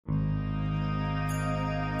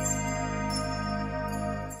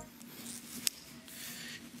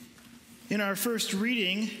In our first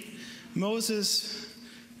reading, Moses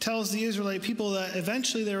tells the Israelite people that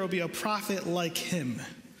eventually there will be a prophet like him.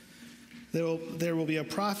 There will be a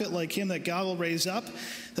prophet like him that God will raise up,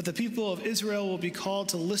 that the people of Israel will be called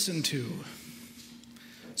to listen to.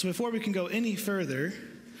 So before we can go any further,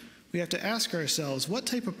 we have to ask ourselves, what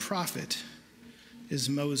type of prophet is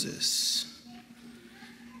Moses?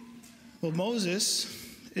 Well, Moses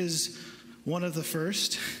is one of the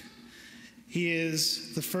first. He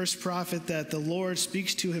is the first prophet that the Lord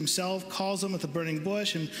speaks to himself, calls him at the burning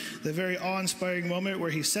bush, and the very awe-inspiring moment where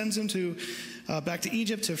he sends him back to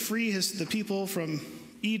Egypt to free the people from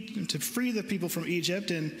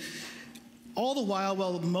Egypt. And all the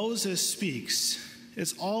while Moses speaks,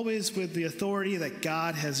 it's always with the authority that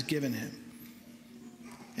God has given him.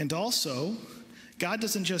 And also, God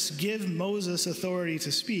doesn't just give Moses authority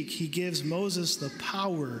to speak, he gives Moses the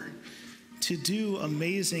power to do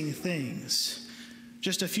amazing things.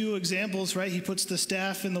 Just a few examples, right? He puts the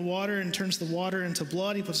staff in the water and turns the water into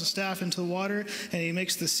blood. He puts the staff into the water and he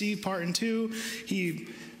makes the sea part in two. He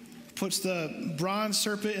puts the bronze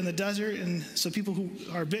serpent in the desert, and so people who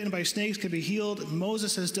are bitten by snakes can be healed.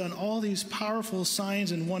 Moses has done all these powerful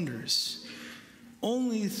signs and wonders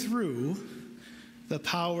only through the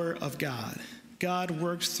power of God. God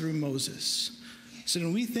works through Moses. So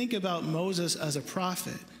when we think about Moses as a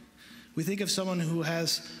prophet, we think of someone who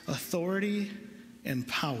has authority and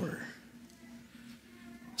power.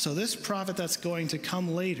 So this prophet that's going to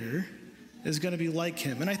come later is going to be like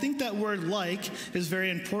him. And I think that word like is very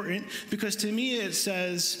important because to me it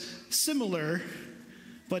says similar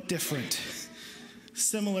but different.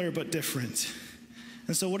 Similar but different.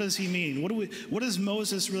 And so what does he mean? What is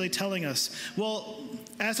Moses really telling us? Well,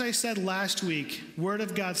 as I said last week, Word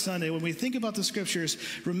of God Sunday, when we think about the scriptures,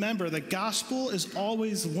 remember the gospel is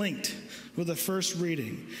always linked with the first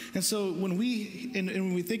reading. And so when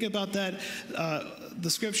we think about that, the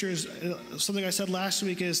scriptures, something I said last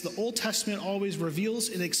week is the Old Testament always reveals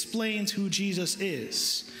and explains who Jesus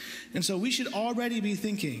is. And so we should already be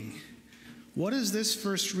thinking, what is this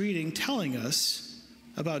first reading telling us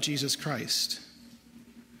about Jesus Christ?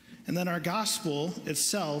 And then our gospel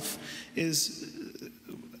itself is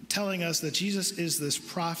telling us that Jesus is this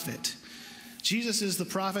prophet. Jesus is the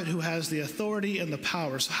prophet who has the authority and the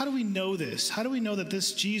power. So how do we know this? How do we know that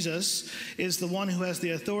this Jesus is the one who has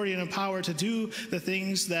the authority and the power to do the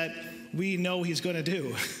things that we know he's going to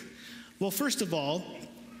do? Well, first of all,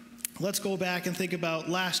 let's go back and think about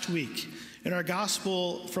last week. In our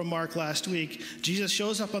gospel from Mark last week, Jesus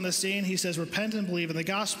shows up on the scene. He says, repent and believe in the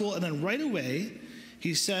gospel. And then right away,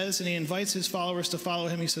 he says, and he invites his followers to follow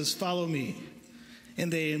him. He says, follow me.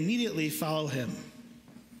 And they immediately follow him.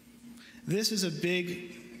 This is a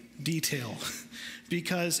big detail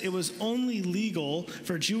because it was only legal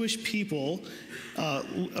for Jewish people,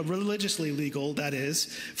 religiously legal, that is,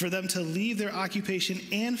 for them to leave their occupation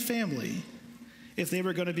and family if they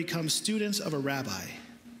were going to become students of a rabbi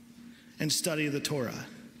and study the Torah.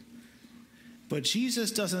 But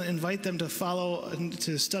Jesus doesn't invite them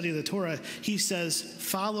to study the Torah. He says,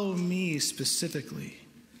 follow me specifically.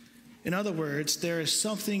 In other words, there is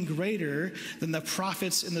something greater than the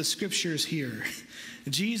prophets in the scriptures here.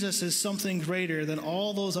 Jesus is something greater than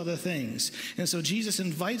all those other things. And so Jesus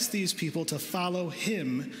invites these people to follow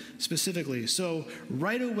him specifically. So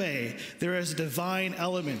right away, there is a divine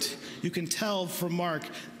element. You can tell from Mark,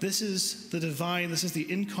 this is the divine, this is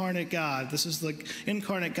the incarnate God. This is the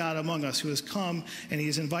incarnate God among us who has come, and he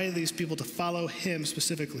has invited these people to follow him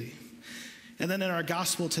specifically. And then in our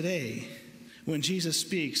gospel today, when Jesus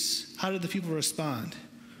speaks, how did the people respond?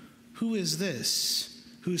 Who is this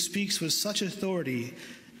who speaks with such authority,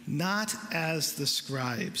 not as the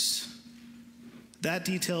scribes? That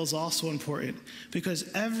detail is also important because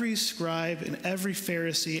every scribe and every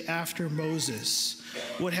Pharisee after Moses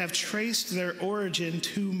would have traced their origin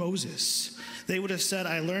to Moses. They would have said,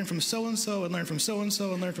 I learned from so-and-so and learned from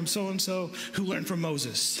so-and-so and learned from so-and-so who learned from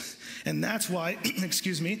Moses. And that's why,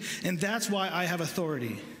 and that's why I have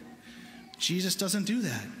authority. Jesus doesn't do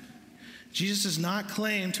that. Jesus does not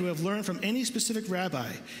claim to have learned from any specific rabbi.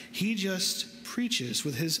 He just preaches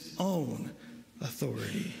with his own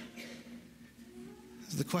authority.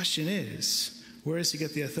 The question is, where does he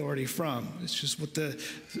get the authority from? It's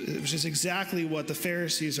just exactly what the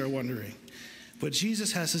Pharisees are wondering. But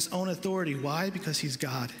Jesus has his own authority. Why? Because he's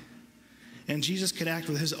God. And Jesus can act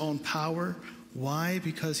with his own power. Why?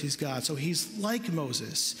 Because he's God. So he's like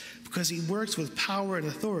Moses because he works with power and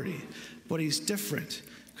authority. But he's different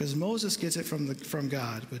because Moses gets it from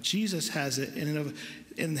God, but Jesus has it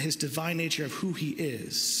in his divine nature of who he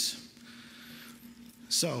is.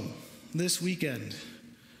 So this weekend,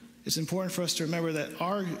 It's important for us to remember that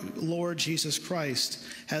our Lord Jesus Christ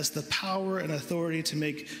has the power and authority to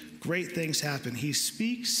make great things happen. He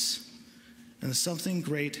speaks, and something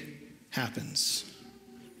great happens.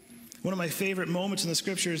 One of my favorite moments in the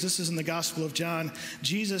scriptures, this is in the Gospel of John.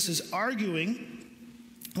 Jesus is arguing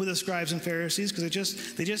with the scribes and Pharisees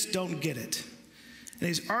because they just don't get it. And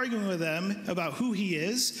he's arguing with them about who he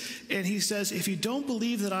is. And he says, if you don't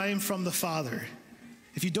believe that I am from the Father,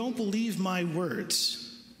 if you don't believe my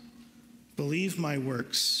words, believe my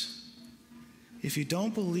works. If you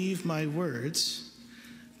don't believe my words,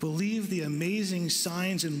 believe the amazing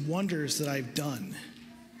signs and wonders that I've done,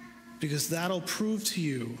 because that'll prove to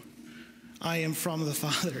you I am from the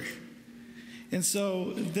Father. And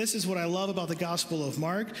so this is what I love about the Gospel of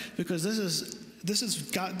Mark, because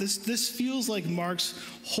this feels like Mark's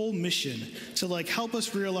whole mission to help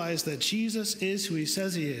us realize that Jesus is who he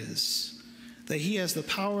says he is, that he has the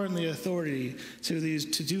power and the authority to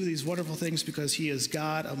do these wonderful things because he is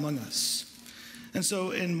God among us. And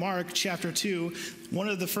so in Mark chapter 2, one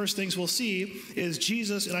of the first things we'll see is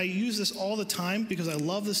Jesus, and I use this all the time because I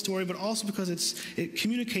love this story, but also because it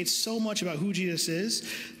communicates so much about who Jesus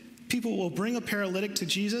is. People will bring a paralytic to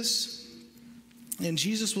Jesus, and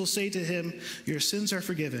Jesus will say to him, your sins are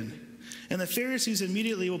forgiven. And the Pharisees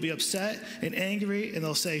immediately will be upset and angry, and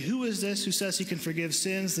they'll say, who is this who says he can forgive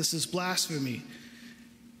sins? This is blasphemy.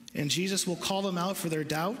 And Jesus will call them out for their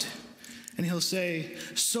doubt. And he'll say,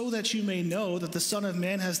 so that you may know that the Son of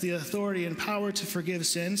Man has the authority and power to forgive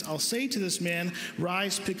sins, I'll say to this man,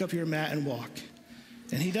 rise, pick up your mat, and walk.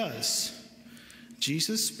 And he does.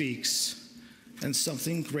 Jesus speaks, and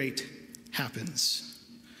something great happens.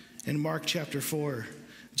 In Mark chapter 4,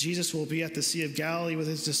 Jesus will be at the Sea of Galilee with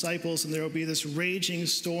his disciples, and there will be this raging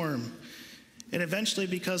storm. And eventually,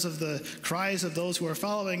 because of the cries of those who are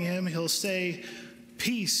following him, he'll say,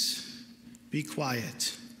 peace, be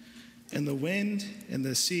quiet. And the wind and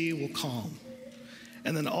the sea will calm.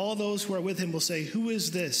 And then all those who are with him will say, who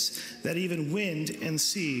is this that even wind and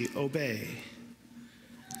sea obey?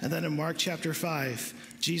 And then in Mark chapter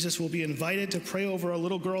 5, Jesus will be invited to pray over a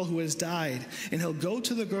little girl who has died. And he'll go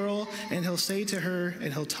to the girl and he'll say to her,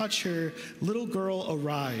 and he'll touch her, little girl,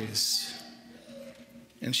 arise.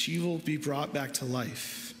 And she will be brought back to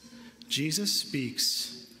life. Jesus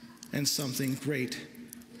speaks, and something great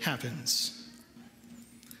happens.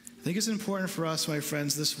 I think it's important for us, my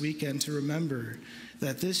friends, this weekend to remember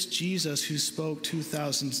that this Jesus who spoke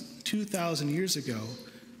 2,000 years ago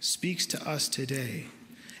speaks to us today.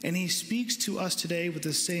 And he speaks to us today with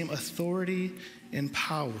the same authority and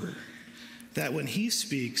power, that when he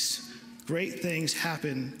speaks, great things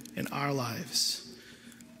happen in our lives.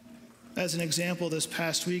 As an example, this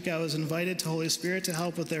past week, I was invited to Holy Spirit to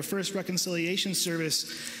help with their first reconciliation service.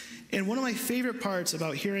 And one of my favorite parts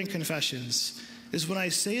about hearing confessions is when I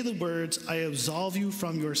say the words, I absolve you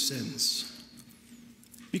from your sins.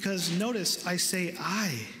 Because notice, I say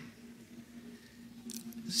I.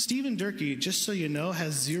 Stephen Durkee, just so you know,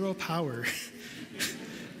 has zero power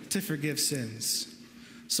to forgive sins.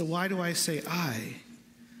 So why do I say I?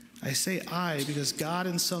 I say I because God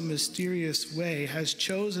in some mysterious way has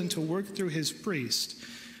chosen to work through his priest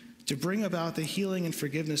to bring about the healing and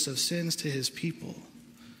forgiveness of sins to his people.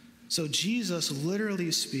 So Jesus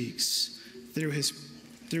literally speaks through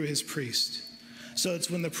his priest. So it's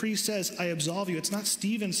when the priest says, I absolve you, it's not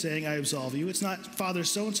Stephen saying, I absolve you. It's not Father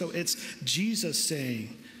so-and-so. It's Jesus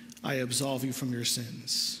saying, I absolve you from your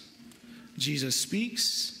sins. Jesus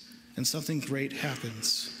speaks, and something great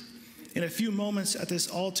happens. In a few moments at this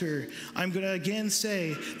altar, I'm going to again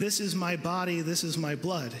say, this is my body, this is my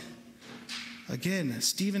blood. Again,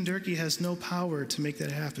 Stephen Durkee has no power to make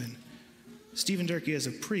that happen. Stephen Durkee is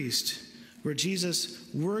a priest, where Jesus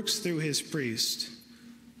works through his priest,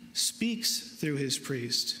 speaks through his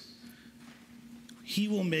priest. He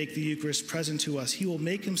will make the Eucharist present to us. He will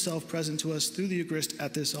make himself present to us through the Eucharist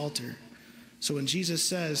at this altar. So when Jesus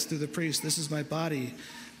says through the priest, this is my body,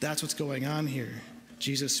 that's what's going on here.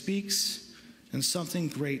 Jesus speaks, and something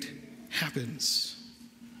great happens.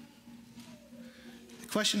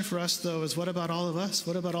 Question for us, though, is what about all of us?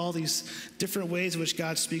 What about all these different ways in which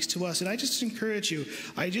God speaks to us? And I just encourage you,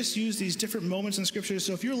 I just use these different moments in Scripture.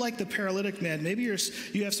 So if you're like the paralytic man, maybe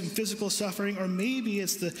you have some physical suffering, or maybe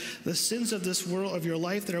it's the sins of this world, of your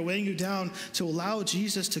life, that are weighing you down, to allow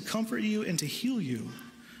Jesus to comfort you and to heal you,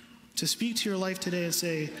 to speak to your life today and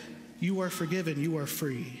say, you are forgiven, you are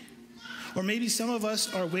free. Or maybe some of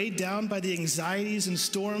us are weighed down by the anxieties and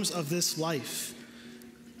storms of this life,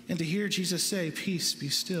 and to hear Jesus say, peace, be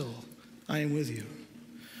still, I am with you.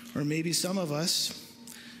 Or maybe some of us,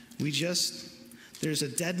 there's a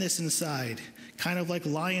deadness inside, kind of like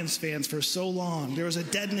Lions fans for so long. There was a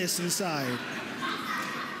deadness inside.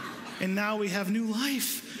 And now we have new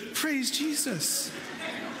life. Praise Jesus.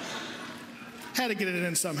 Had to get it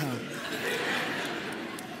in somehow.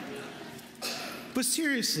 But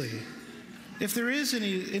seriously, if there is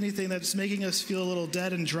anything that's making us feel a little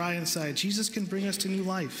dead and dry inside, Jesus can bring us to new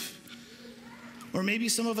life. Or maybe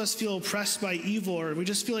some of us feel oppressed by evil, or we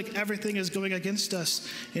just feel like everything is going against us,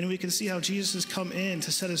 and we can see how Jesus has come in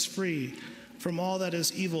to set us free from all that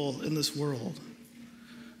is evil in this world.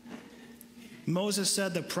 Moses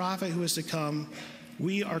said, the prophet who is to come,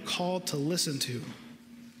 we are called to listen to.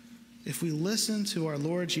 If we listen to our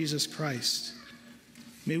Lord Jesus Christ,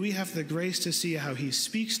 may we have the grace to see how he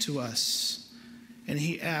speaks to us and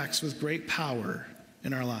he acts with great power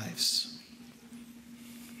in our lives.